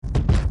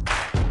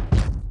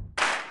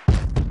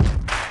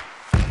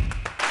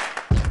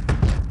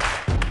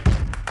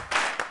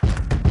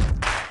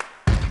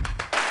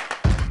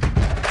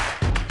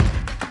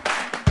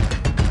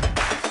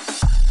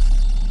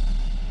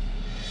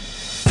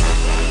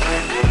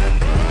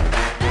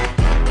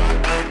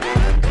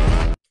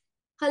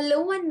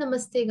Hello and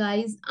namaste,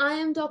 guys. I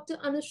am Dr.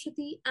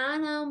 Anushruti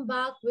and I'm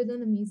back with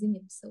an amazing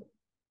episode.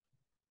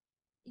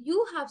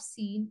 You have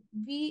seen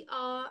we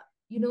are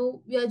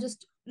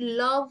just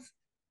love,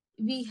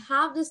 we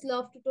have this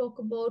love to talk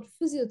about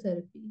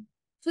physiotherapy,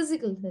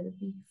 physical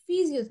therapy,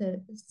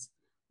 physiotherapists.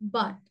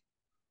 But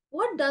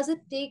what does it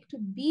take to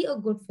be a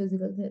good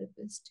physical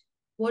therapist?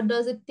 What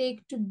does it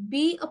take to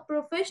be a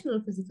professional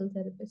physical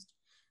therapist?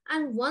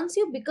 And once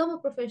you become a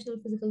professional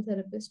physical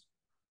therapist,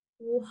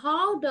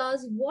 what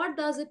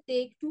does it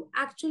take to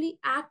actually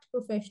act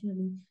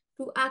professionally,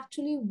 to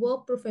actually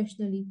work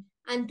professionally,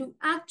 and to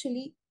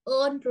actually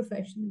earn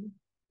professionally?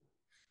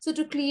 So,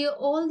 to clear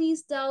all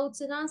these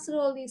doubts and answer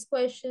all these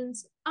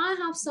questions, I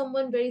have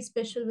someone very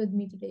special with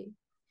me today.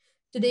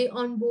 Today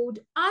on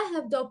board, I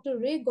have Dr.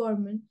 Ray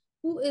Gorman,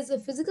 who is a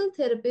physical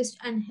therapist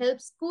and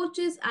helps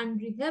coaches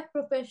and rehab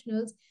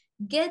professionals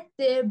get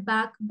their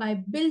back by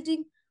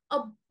building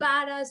a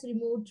badass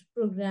remote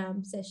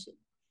program session.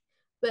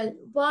 Well,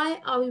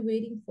 why are we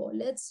waiting for?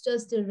 Let's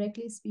just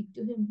directly speak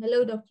to him.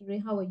 Hello, Dr.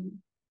 Ray. How are you?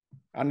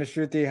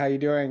 Anushruti, how you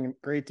doing?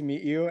 Great to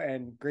meet you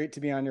and great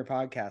to be on your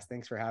podcast.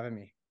 Thanks for having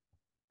me.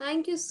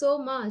 Thank you so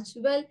much.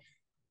 Well,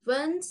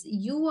 once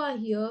you are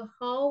here,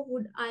 how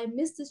would I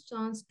miss this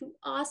chance to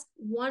ask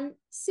one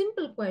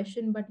simple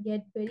question, but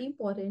yet very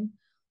important?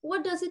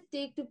 What does it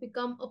take to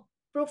become a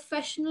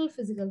professional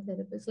physical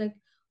therapist? Like,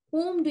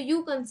 whom do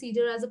you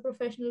consider as a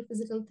professional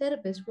physical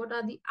therapist? What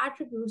are the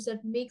attributes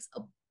that makes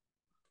a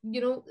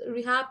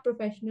rehab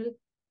professional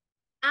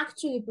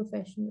actually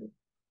professional?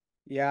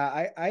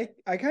 Yeah,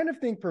 I kind of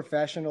think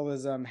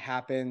professionalism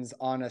happens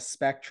on a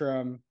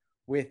spectrum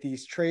with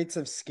these traits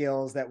of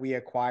skills that we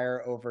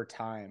acquire over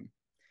time.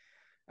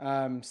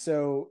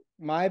 So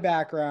my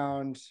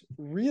background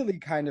really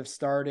kind of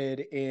started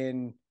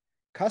in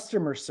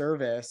customer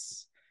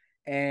service,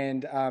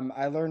 and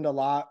I learned a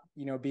lot,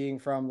 being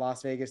from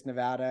Las Vegas,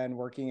 Nevada, and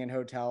working in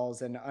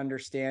hotels and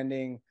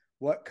understanding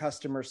what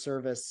customer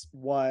service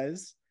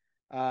was.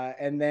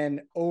 And then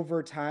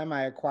over time,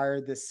 I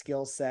acquired this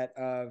skill set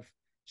of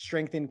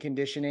strength and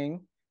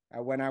conditioning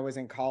when I was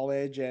in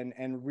college,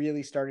 and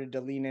really started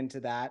to lean into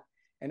that,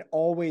 and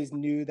always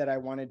knew that I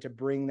wanted to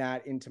bring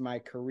that into my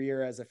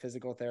career as a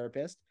physical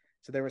therapist.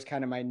 So there was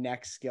kind of my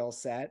next skill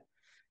set.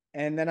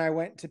 And then I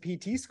went to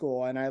PT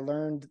school and I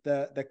learned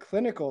the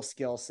clinical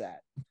skill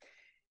set.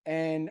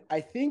 And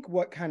I think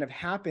what kind of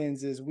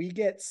happens is we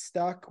get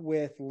stuck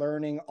with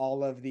learning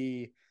all of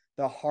the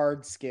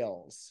hard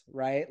skills,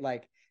 right?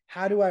 Like,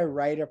 how do I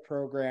write a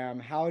program?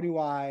 How do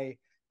I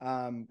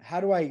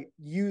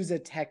use a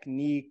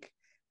technique?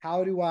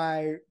 How do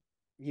I,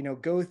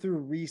 go through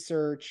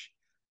research?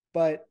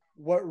 But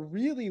what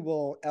really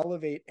will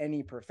elevate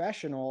any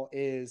professional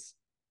is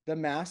the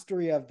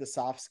mastery of the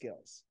soft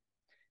skills.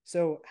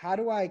 So, how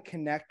do I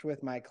connect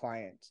with my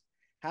client?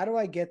 How do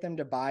I get them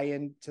to buy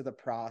into the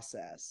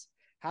process?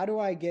 How do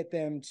I get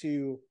them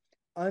to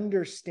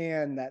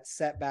understand that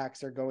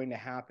setbacks are going to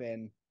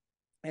happen?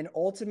 And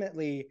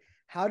ultimately,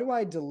 how do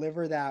I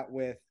deliver that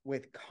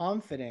with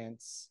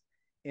confidence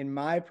in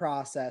my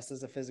process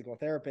as a physical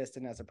therapist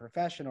and as a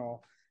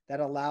professional that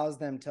allows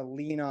them to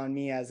lean on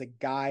me as a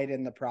guide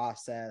in the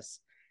process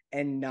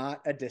and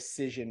not a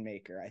decision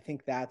maker? I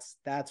think that's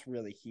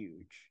really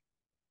huge.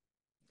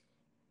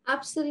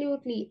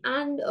 Absolutely.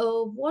 And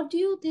what do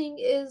you think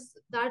is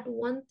that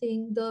one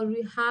thing the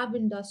rehab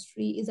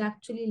industry is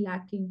actually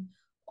lacking,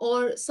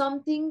 or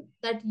something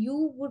that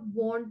you would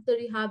want the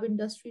rehab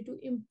industry to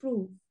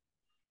improve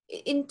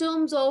in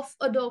terms of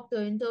a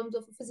doctor, in terms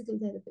of a physical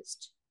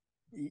therapist?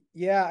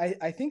 Yeah,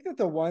 I think that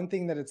the one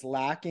thing that it's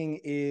lacking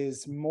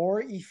is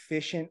more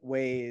efficient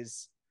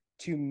ways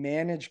to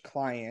manage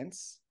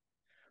clients,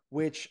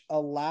 which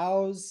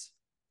allows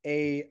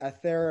a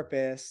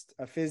therapist,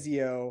 a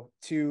physio,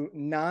 to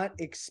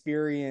not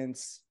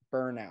experience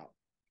burnout.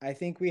 I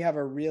think we have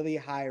a really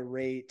high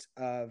rate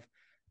of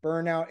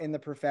burnout in the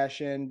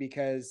profession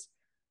because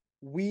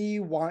we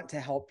want to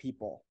help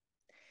people.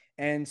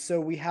 And so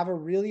we have a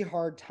really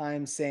hard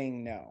time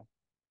saying no.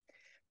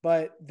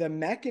 But the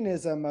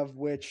mechanism of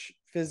which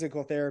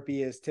physical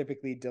therapy is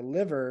typically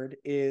delivered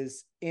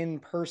is in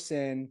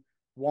person,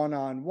 one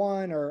on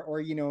one, or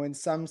in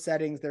some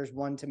settings there's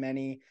one to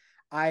many.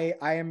 I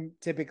am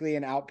typically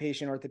an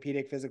outpatient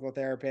orthopedic physical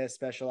therapist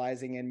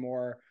specializing in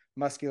more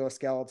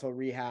musculoskeletal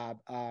rehab,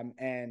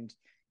 and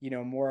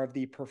more of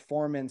the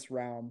performance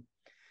realm.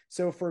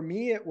 So for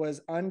me, it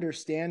was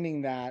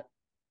understanding that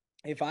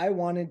if I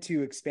wanted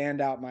to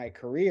expand out my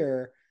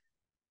career,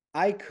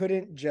 I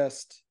couldn't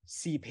just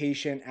see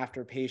patient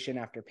after patient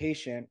after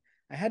patient.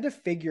 I had to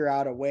figure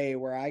out a way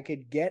where I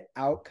could get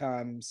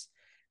outcomes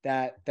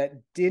that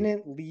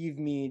didn't leave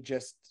me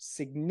just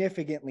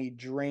significantly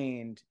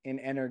drained in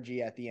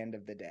energy at the end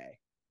of the day.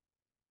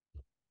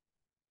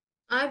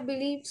 I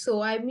believe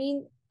so. I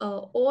mean,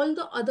 all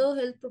the other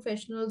health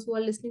professionals who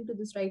are listening to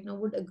this right now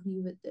would agree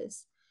with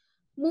this.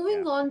 Yeah.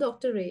 Moving on,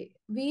 Dr. Ray,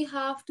 we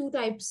have two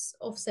types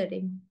of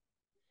setting.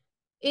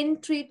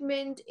 In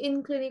treatment,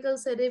 in clinical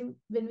setting,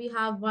 when we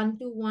have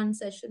one-to-one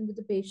session with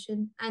the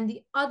patient, and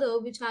the other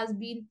which has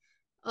been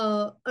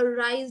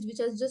arised, which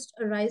has just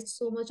arisen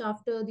so much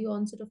after the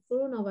onset of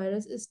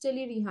coronavirus, is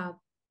tele-rehab.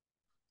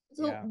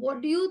 So, Yeah.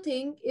 what do you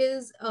think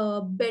is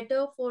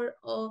better for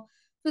a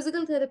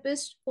physical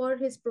therapist for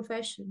his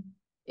profession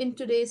in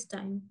today's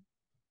time?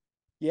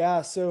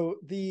 Yeah, so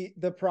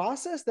the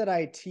process that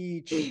I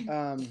teach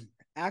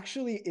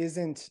actually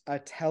isn't a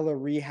tele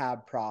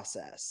rehab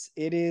process.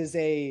 It is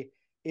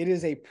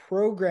a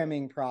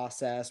programming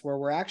process where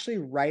we're actually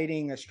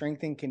writing a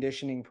strength and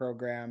conditioning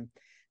program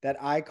that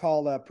I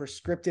call a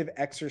prescriptive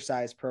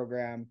exercise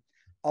program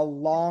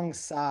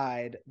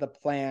alongside the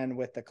plan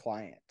with the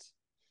client.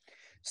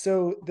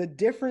 So the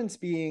difference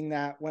being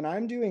that when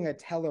I'm doing a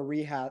tele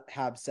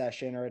rehab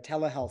session or a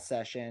telehealth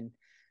session,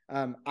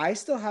 I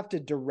still have to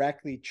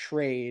directly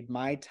trade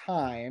my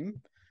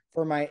time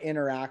for my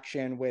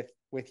interaction with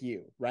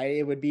you, right?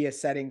 It would be a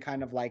setting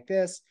kind of like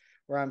this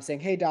where I'm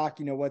saying, "Hey doc,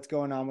 you know what's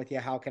going on with you?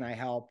 How can I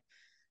help?"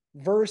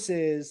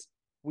 Versus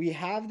we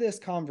have this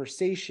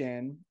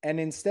conversation, and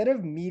instead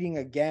of meeting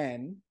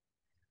again,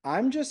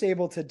 I'm just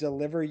able to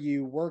deliver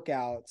you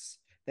workouts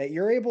that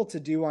you're able to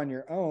do on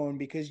your own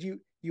because you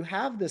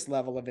have this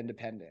level of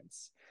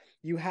independence.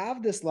 You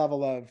have this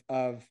level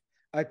of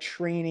a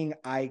training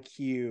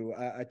IQ,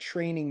 a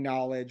training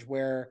knowledge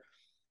where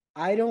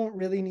I don't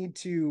really need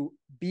to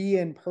be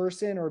in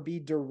person or be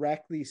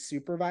directly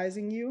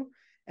supervising you.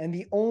 And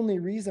the only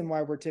reason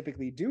why we're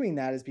typically doing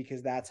that is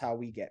because that's how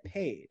we get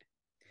paid.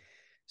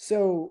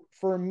 So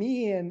for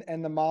me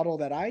and the model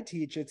that I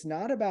teach, it's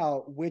not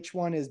about which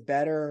one is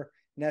better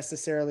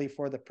necessarily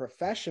for the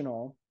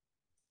professional.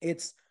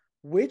 It's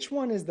which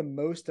one is the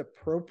most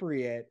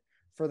appropriate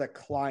for the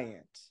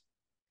client.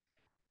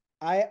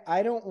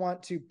 I don't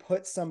want to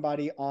put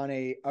somebody on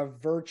a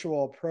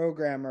virtual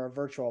program or a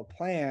virtual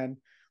plan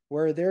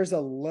where there's a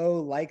low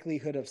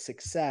likelihood of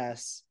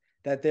success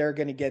that they're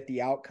going to get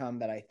the outcome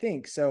that I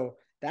think. So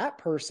that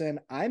person,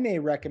 I may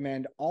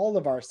recommend all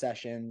of our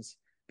sessions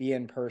be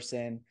in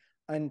person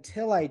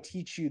until I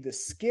teach you the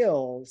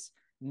skills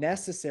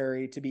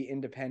necessary to be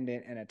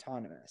independent and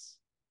autonomous.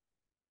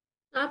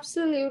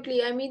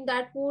 Absolutely. I mean,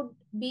 that would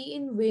be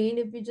in vain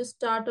if we just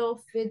start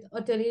off with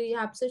a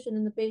tele-rehab session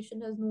and the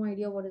patient has no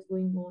idea what is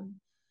going on.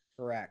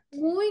 Correct.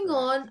 Moving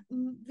Correct.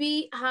 on,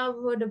 we have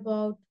heard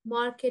about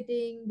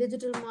marketing,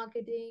 digital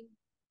marketing.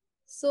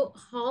 So,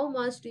 how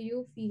much do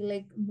you feel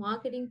like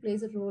marketing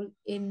plays a role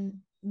in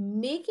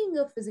making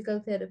a physical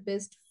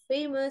therapist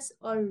famous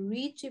or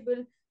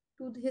reachable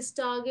to his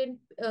target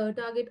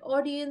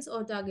audience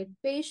or target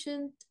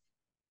patient?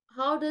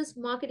 How does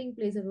marketing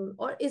plays a role,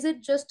 or is it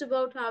just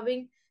about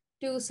having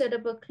to set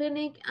up a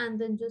clinic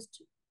and then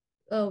just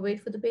wait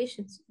for the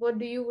patients? What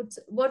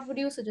would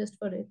you suggest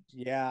for it?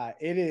 Yeah,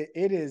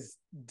 it is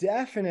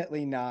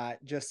definitely not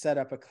just set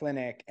up a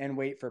clinic and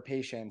wait for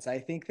patients. I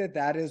think that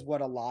that is what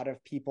a lot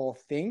of people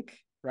think,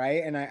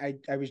 right? And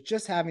I was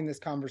just having this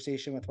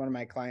conversation with one of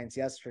my clients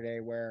yesterday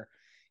where,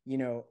 you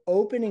know,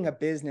 opening a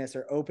business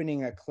or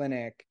opening a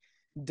clinic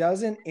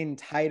doesn't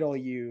entitle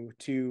you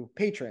to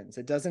patrons.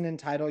 It doesn't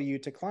entitle you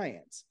to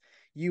clients.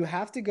 You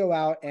have to go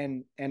out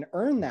and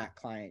earn that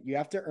client. You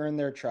have to earn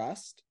their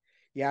trust.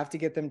 You have to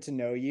get them to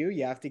know you.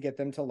 You have to get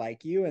them to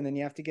like you, and then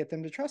you have to get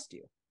them to trust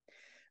you.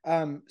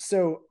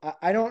 So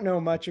I don't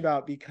know much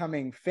about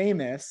becoming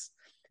famous,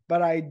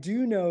 but I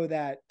do know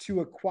that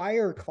to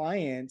acquire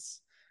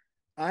clients,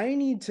 I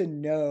need to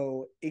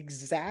know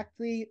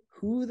exactly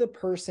who the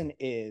person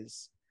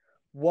is,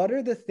 what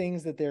are the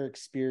things that they're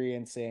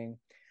experiencing,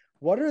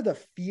 what are the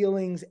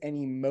feelings and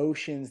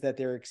emotions that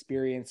they're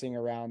experiencing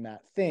around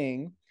that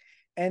thing,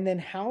 and then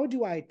how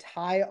do I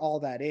tie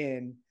all that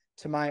in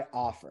to my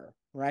offer,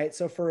 right?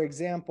 So for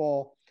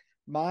example,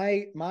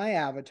 my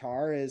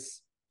avatar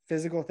is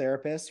physical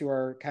therapists who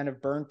are kind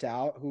of burnt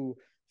out, who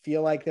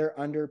feel like they're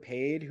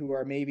underpaid, who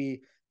are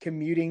maybe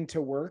commuting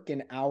to work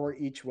an hour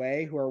each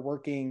way, who are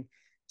working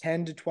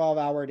 10 to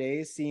 12-hour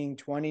days, seeing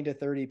 20 to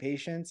 30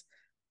 patients.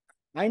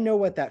 I know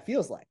what that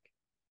feels like.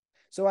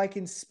 So I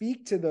can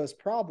speak to those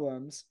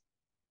problems.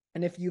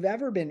 And if you've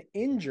ever been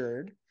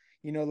injured,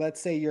 you know, let's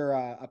say you're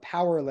a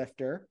power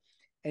lifter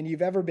and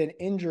you've ever been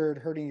injured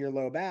hurting your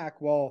low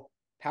back, well,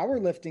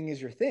 powerlifting is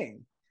your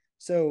thing.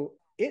 So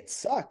it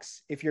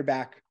sucks if your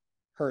back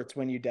hurts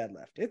when you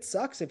deadlift. It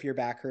sucks if your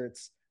back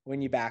hurts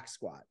when you back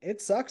squat.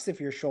 It sucks if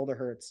your shoulder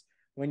hurts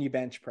when you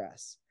bench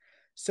press.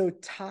 So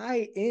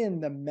tie in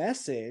the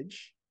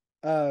message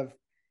of,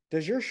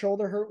 does your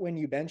shoulder hurt when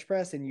you bench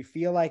press and you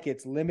feel like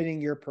it's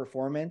limiting your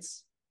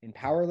performance in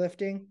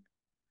powerlifting?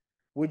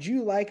 Would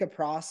you like a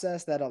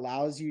process that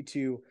allows you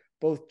to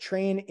both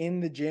train in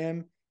the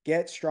gym,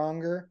 get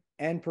stronger,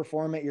 and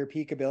perform at your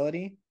peak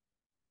ability?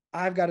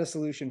 I've got a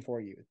solution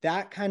for you.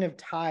 That kind of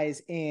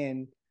ties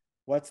in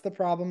what's the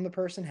problem the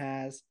person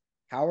has,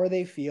 how are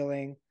they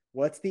feeling,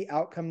 what's the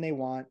outcome they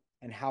want,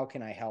 and how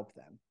can I help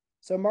them?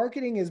 So,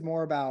 marketing is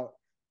more about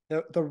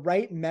the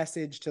right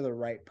message to the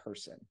right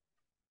person.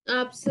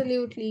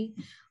 Absolutely.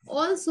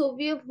 Also,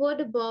 we have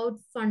heard about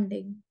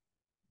funding,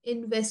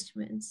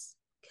 investments,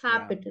 Yeah.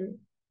 capital.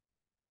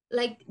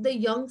 like the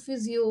young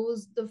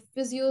physios, the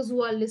physios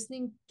who are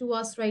listening to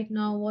us right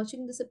now,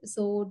 watching this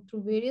episode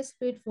through various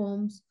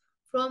platforms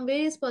from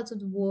various parts of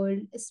the world,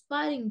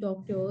 aspiring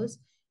doctors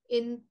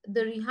in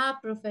the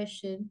rehab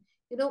profession,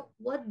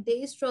 what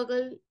they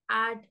struggle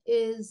at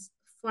is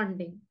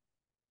funding,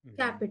 Mhm.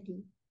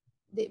 capital.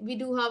 We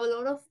do have a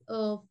lot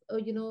of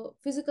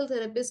physical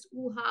therapists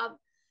who have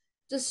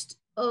just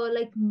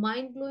like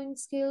mind-blowing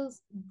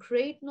skills,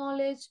 great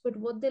knowledge, but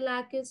what they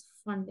lack is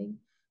funding.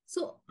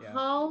 So Yeah.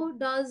 how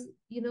does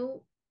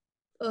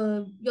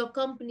your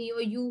company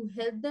or you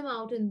help them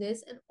out in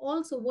this, and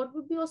also what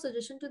would be your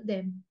suggestion to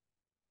them?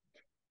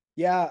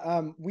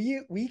 Yeah,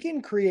 we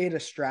can create a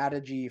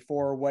strategy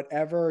for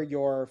whatever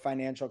your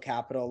financial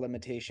capital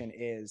limitation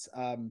is.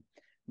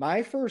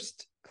 My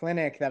first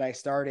clinic that I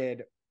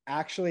started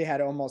actually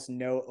had almost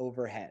no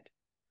overhead,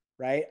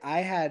 right?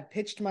 I had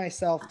pitched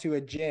myself to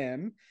a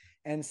gym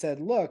and said,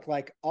 look,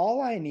 like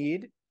all I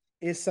need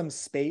is some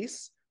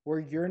space where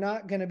you're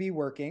not going to be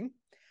working.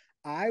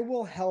 I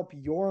will help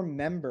your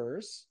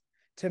members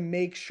to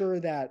make sure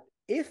that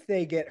if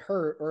they get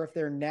hurt or if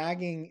they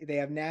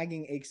have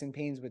nagging aches and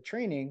pains with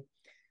training,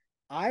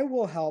 I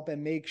will help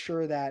and make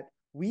sure that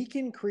we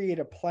can create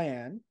a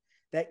plan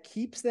that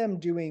keeps them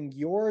doing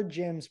your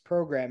gym's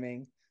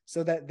programming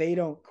so that they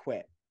don't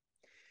quit.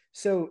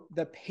 So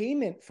the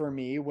payment for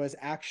me was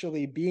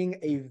actually being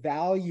a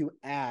value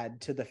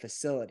add to the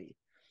facility.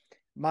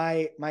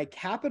 My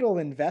capital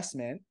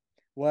investment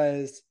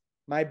was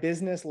my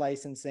business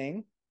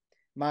licensing,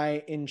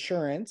 my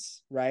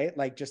insurance, right?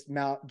 Like just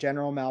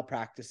general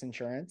malpractice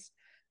insurance,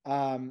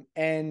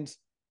 and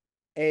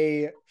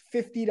a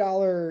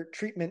 $50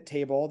 treatment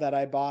table that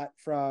I bought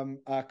from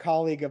a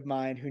colleague of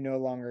mine who no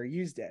longer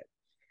used it.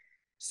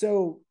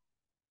 So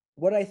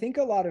what I think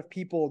a lot of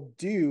people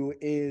do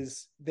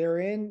is they're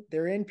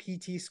in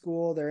PT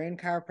school, they're in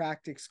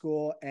chiropractic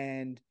school,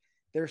 and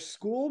their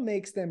school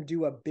makes them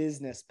do a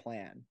business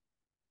plan,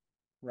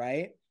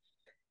 right?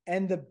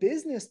 And the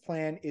business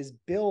plan is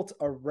built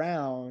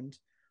around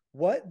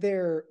what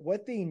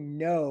they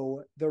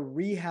know the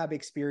rehab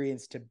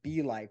experience to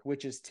be like,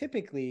 which is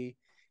typically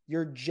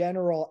your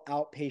general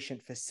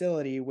outpatient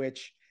facility,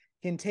 which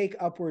can take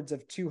upwards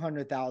of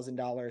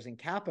 $200,000 in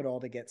capital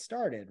to get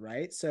started,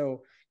 right?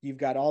 So you've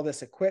got all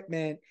this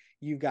equipment,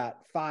 you've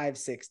got 5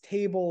 6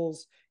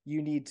 tables,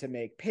 you need to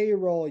make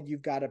payroll,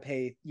 you've got to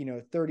pay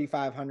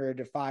 3,500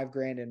 to 5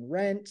 grand in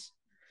rent.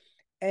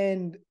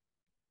 And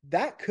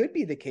that could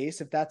be the case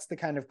if that's the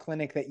kind of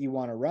clinic that you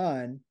want to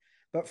run.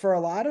 But for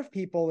a lot of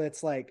people,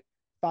 it's like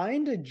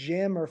find a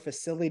gym or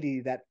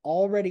facility that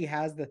already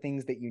has the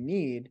things that you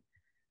need,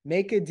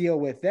 make a deal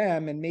with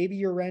them, and maybe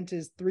your rent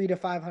is $300 to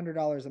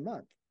 $500 a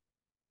month.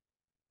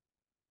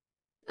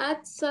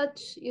 That's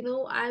such,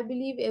 I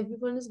believe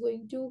everyone is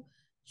going to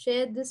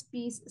share this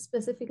piece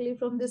specifically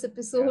from this Yeah.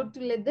 episode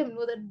to let them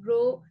know that,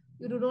 bro,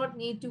 you do not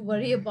need to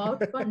worry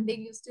about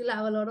funding. You still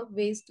have a lot of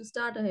ways to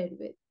start ahead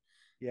with.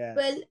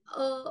 Well,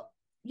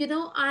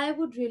 Yes. I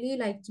would really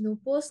like to know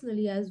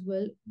personally as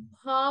well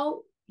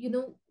how,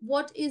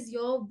 what is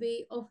your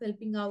way of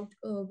helping out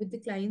with the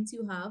clients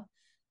you have?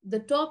 The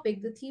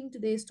topic, the theme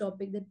today's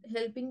topic, that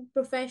helping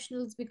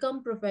professionals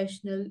become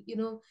professional,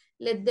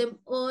 let them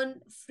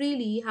earn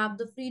freely, have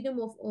the freedom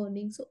of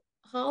earning. So,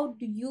 how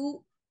do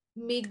you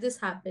make this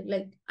happen?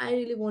 Like, I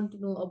really want to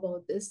know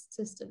about this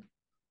system.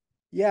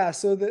 Yeah,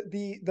 so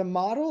the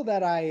model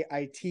that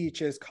I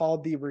teach is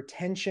called the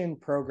retention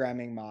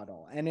programming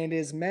model, and it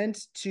is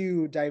meant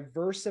to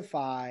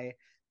diversify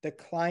the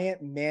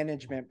client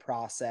management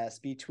process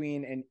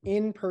between an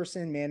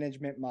in-person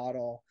management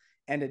model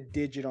and a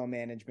digital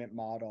management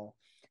model.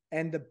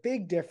 And the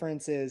big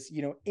difference is,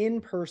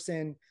 in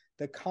person,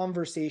 the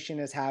conversation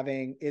is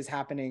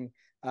happening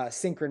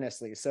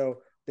synchronously.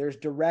 So there's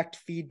direct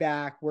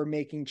feedback, we're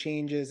making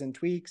changes and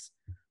tweaks.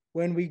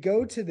 When we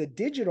go to the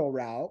digital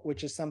route,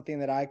 which is something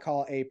that I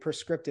call a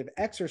prescriptive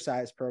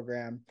exercise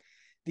program,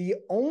 the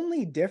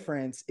only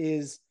difference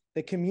is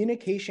the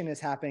communication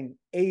is happening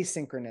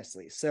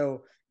asynchronously.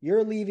 So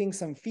you're leaving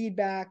some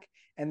feedback,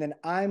 and then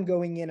I'm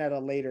going in at a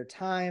later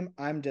time.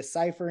 I'm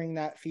deciphering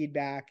that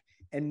feedback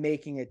and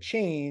making a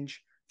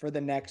change for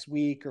the next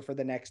week or for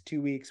the next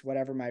 2 weeks,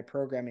 whatever my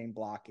programming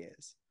block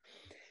is.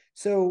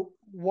 So,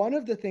 one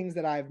of the things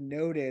that I've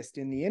noticed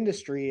in the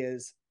industry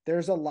is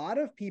there's a lot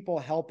of people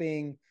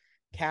helping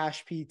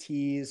cash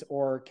PTs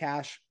or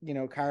cash,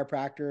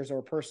 chiropractors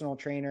or personal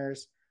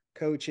trainers,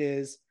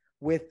 coaches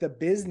with the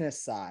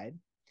business side,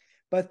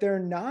 but they're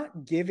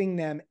not giving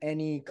them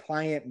any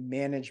client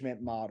management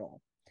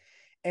model.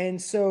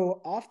 And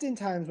so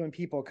oftentimes when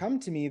people come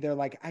to me, they're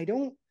like, I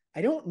don't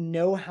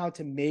know how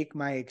to make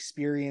my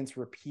experience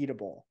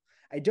repeatable.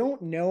 I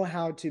don't know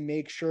how to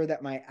make sure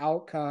that my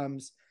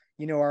outcomes,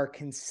 are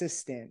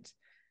consistent.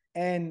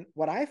 And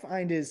what I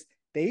find is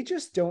they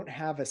just don't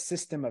have a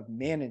system of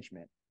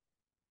management.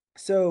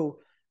 So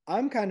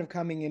I'm kind of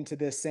coming into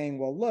this saying,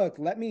 well, look,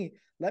 let me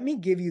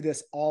give you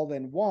this all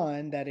in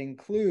one that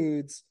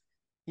includes,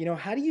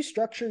 how do you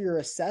structure your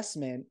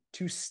assessment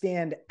to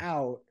stand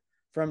out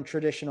from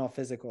traditional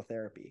physical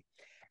therapy?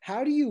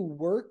 How do you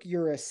work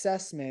your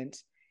assessment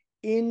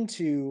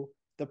into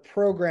the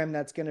program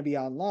that's going to be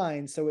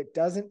online so it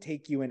doesn't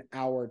take you an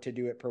hour to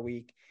do it per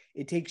week?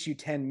 It takes you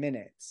 10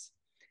 minutes.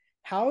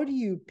 How do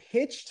you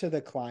pitch to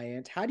the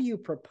client? How do you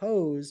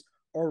propose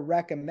or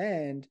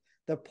recommend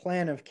the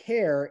plan of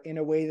care in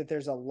a way that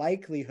there's a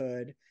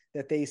likelihood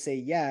that they say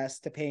yes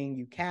to paying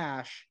you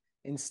cash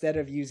instead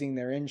of using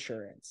their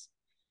insurance?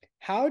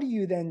 How do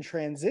you then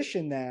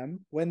transition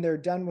them when they're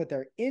done with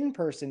their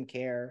in-person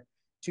care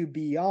to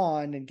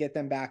beyond and get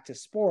them back to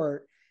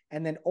sport,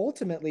 and then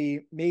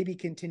ultimately maybe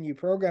continue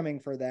programming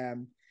for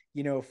them,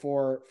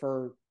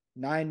 for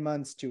 9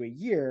 months to a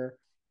year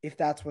if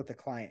that's what the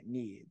client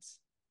needs?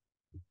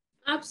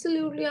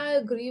 Absolutely, I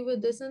agree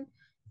with this. And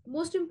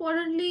most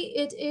importantly,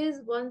 it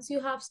is once you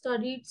have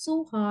studied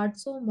so hard,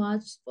 so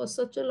much for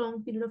such a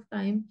long period of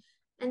time,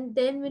 and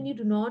then when you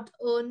do not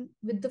earn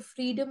with the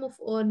freedom of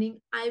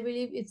earning, I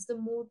believe it's the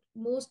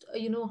most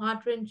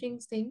heart wrenching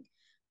thing.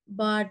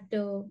 But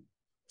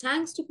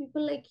thanks to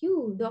people like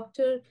you,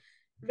 Dr.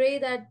 Ray,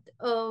 that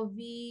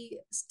we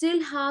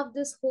still have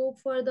this hope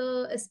for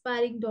the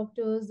aspiring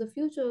doctors, the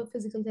future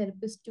physical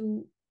therapists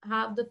to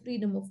have the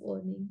freedom of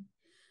earning.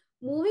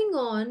 Moving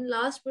on,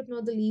 last but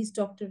not the least,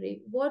 Dr.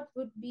 Ray, what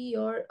would be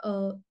your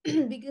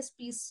biggest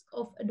piece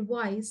of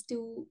advice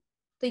to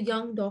the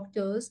young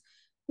doctors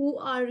who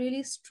are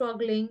really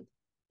struggling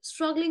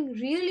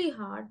really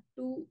hard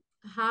to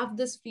have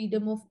this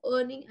freedom of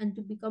earning and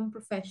to become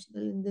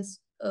professional in this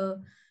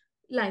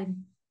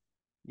line?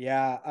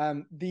 Yeah,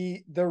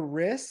 the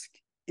risk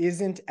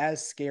isn't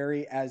as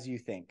scary as you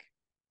think.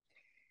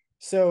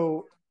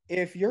 So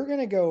if you're going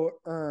to go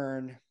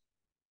earn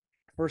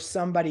for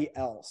somebody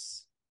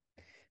else,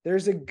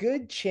 there's a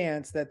good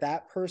chance that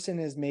that person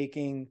is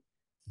making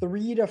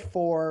 3 to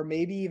 4,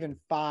 maybe even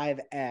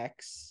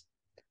 5x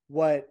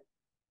what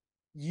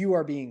you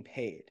are being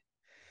paid.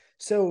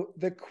 So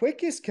the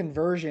quickest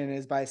conversion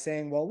is by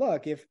saying, well,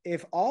 look,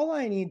 if all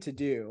I need to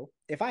do,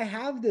 if I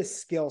have this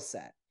skill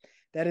set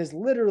that is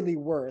literally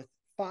worth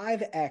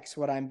 5x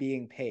what I'm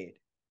being paid,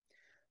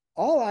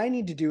 all I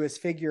need to do is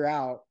figure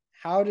out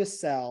how to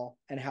sell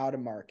and how to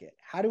market,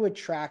 how to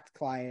attract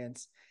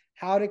clients,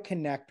 how to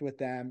connect with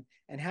them,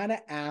 and how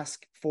to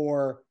ask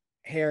for,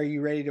 hey, are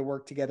you ready to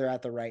work together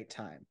at the right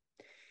time?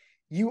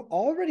 You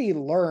already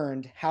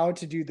learned how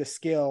to do the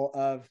skill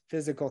of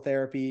physical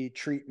therapy,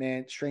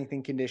 treatment, strength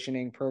and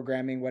conditioning,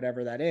 programming,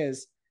 whatever that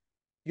is.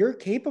 You're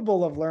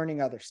capable of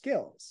learning other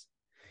skills.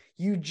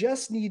 You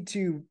just need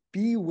to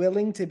be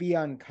willing to be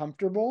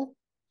uncomfortable.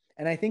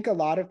 And I think a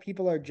lot of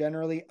people are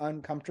generally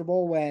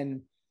uncomfortable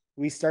when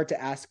we start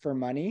to ask for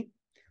money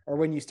or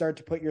when you start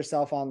to put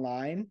yourself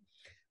online,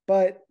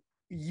 but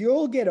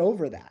you'll get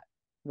over that,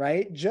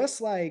 right?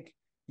 Just like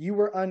you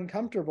were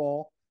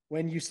uncomfortable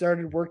when you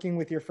started working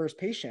with your first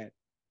patient,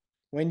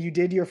 when you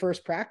did your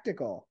first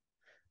practical,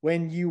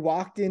 when you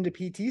walked into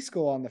PT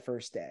school on the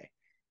first day.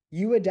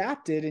 You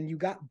adapted and you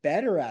got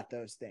better at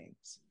those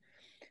things.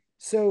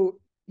 So,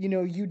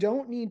 you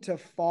don't need to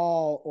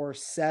fall or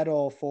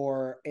settle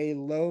for a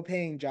low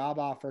paying job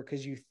offer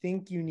because you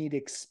think you need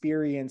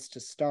experience to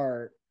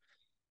start.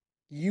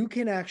 You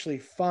can actually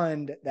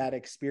fund that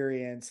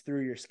experience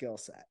through your skill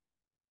set.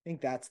 I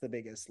think that's the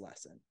biggest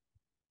lesson.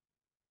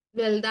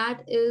 Well,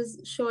 that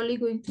is surely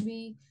going to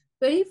be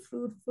very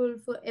fruitful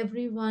for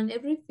everyone,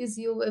 every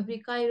physio,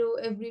 every chiro,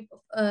 every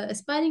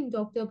aspiring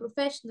doctor,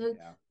 professional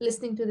Yeah.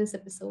 listening to this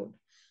episode.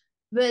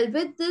 Well,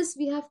 with this,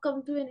 we have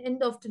come to an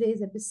end of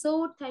today's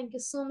episode. Thank you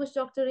so much,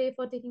 Dr. Ray,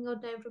 for taking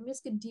out time from your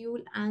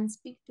schedule and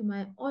speak to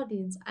my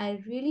audience.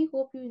 I really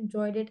hope you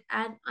enjoyed it,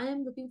 and I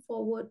am looking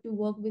forward to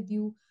work with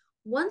you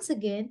once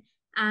again.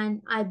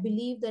 And I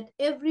believe that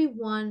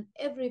everyone,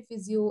 every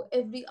physio,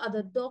 every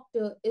other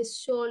doctor is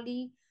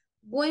surely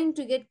going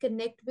to get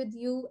connect with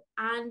you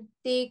and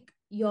take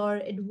your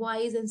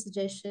advice and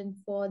suggestion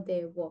for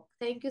their work.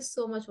 Thank you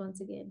so much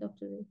once again,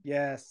 Dr. Ray.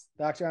 Yes.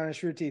 Dr.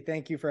 Anashruti,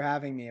 thank you for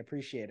having me.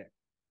 Appreciate it.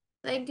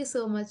 Thank you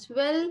so much.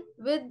 Well,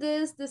 with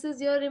this is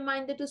your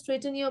reminder to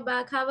straighten your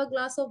back, have a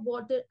glass of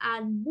water,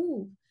 and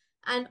move.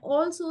 And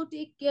also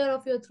take care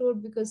of your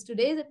throat because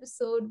today's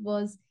episode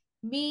was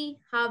me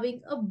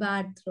having a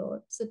bad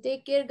throat. So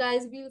take care,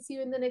 guys. We'll see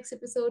you in the next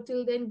episode.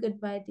 Till then,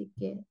 goodbye. Take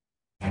care.